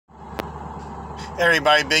Hey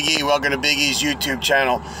everybody, Big E. Welcome to Big E's YouTube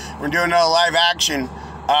channel. We're doing another live action.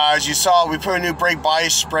 As you saw, we put a new brake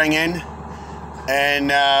bias spring in,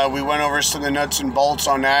 and we went over some of the nuts and bolts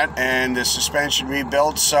on that and the suspension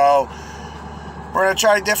rebuilt. So we're going to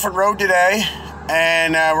try a different road today,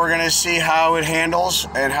 and we're going to see how it handles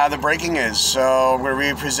and how the braking is. So we're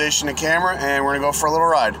going to reposition the camera and we're going to go for a little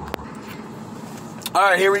ride.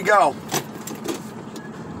 Alright, here we go.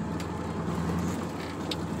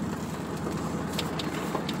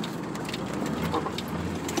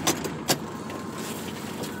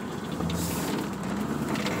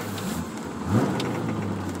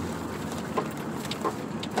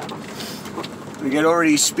 We get over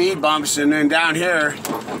these speed bumps, and then down here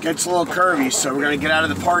it gets a little curvy, so we're going to get out of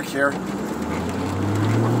the park here.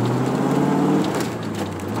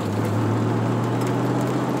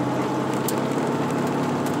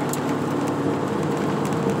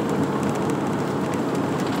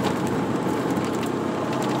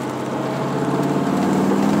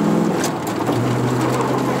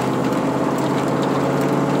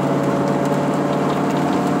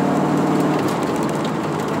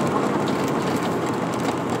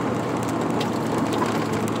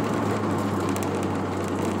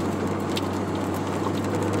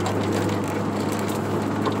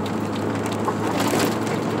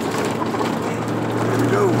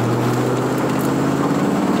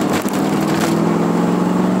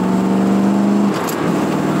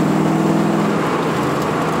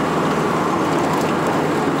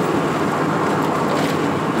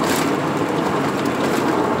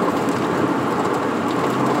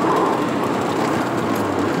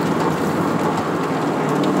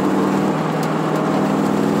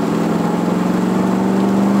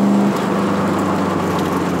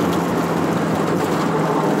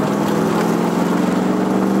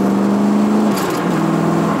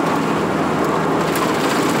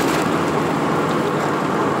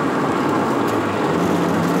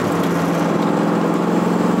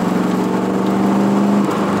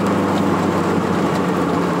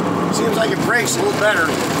 Seems like it brakes a little better.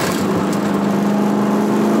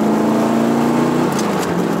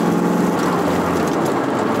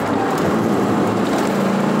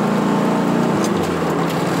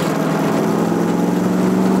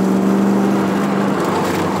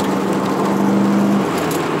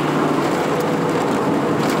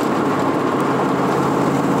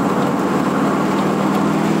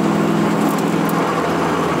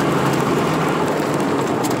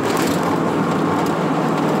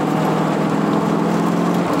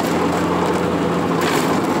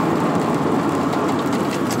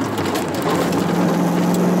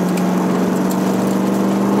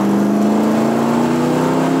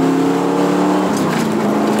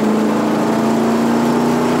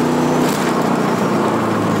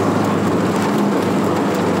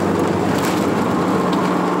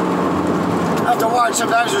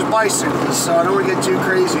 Sometimes there's bicycles, so I don't want to get too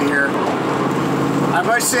crazy here. I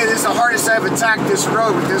must say this is the hardest I've attacked this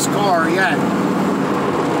road with this car yet.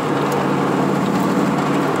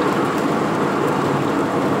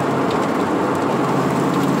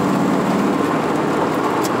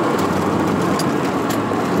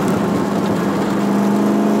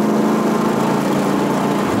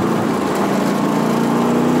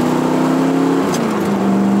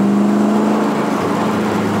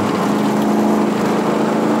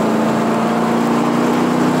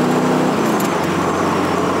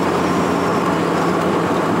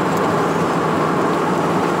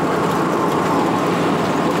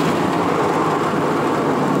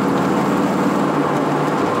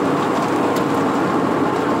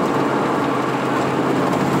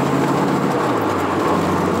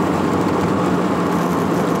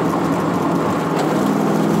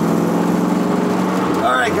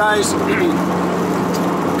 Guys,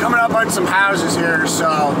 coming up on some houses here,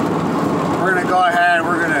 so we're gonna go ahead.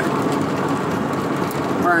 We're gonna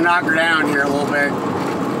knock her down here a little bit.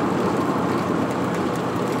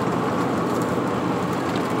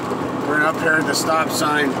 We're up here at the stop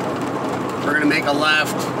sign. We're gonna make a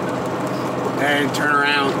left and turn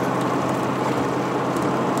around.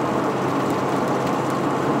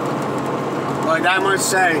 But I must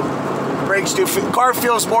say, the car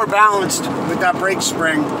feels more balanced with that brake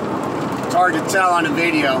spring. It's hard to tell on the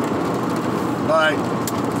video, but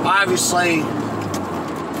obviously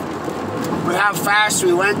with how fast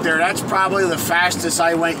we went there, that's probably the fastest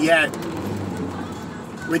I went yet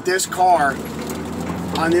with this car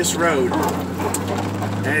on this road.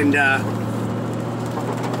 And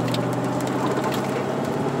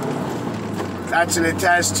that's an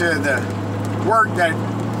attest to the work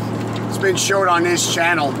that's been showed on this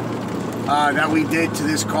channel that we did to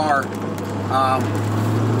this car.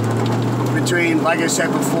 between, like I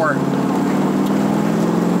said before.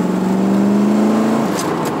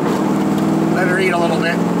 Let her eat a little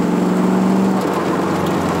bit.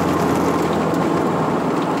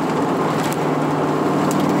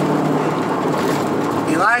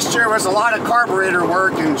 Last year was a lot of carburetor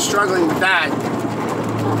work and struggling with that.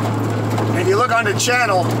 And if you look on the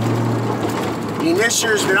channel, I mean, this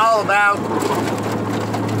year's been all about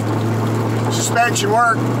suspension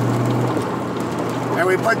work. And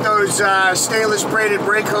we put those stainless braided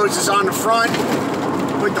brake hoses on the front,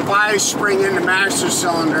 put the bias spring in the master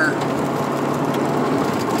cylinder.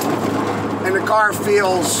 And the car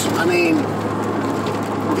feels, I mean,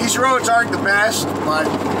 these roads aren't the best, but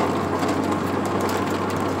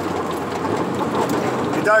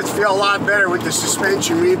it does feel a lot better with the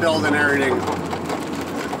suspension rebuild and everything.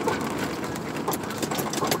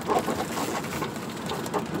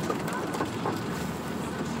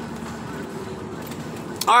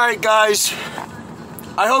 Alright guys,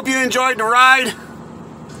 I hope you enjoyed the ride.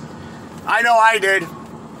 I know I did.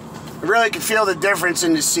 I really could feel the difference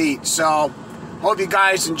in the seat, so hope you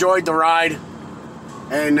guys enjoyed the ride.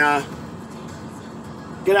 And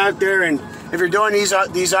get out there, and if you're doing these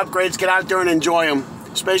upgrades, get out there and enjoy them,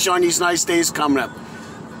 especially on these nice days coming up.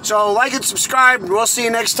 So like and subscribe, and we'll see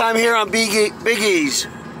you next time here on Big E's.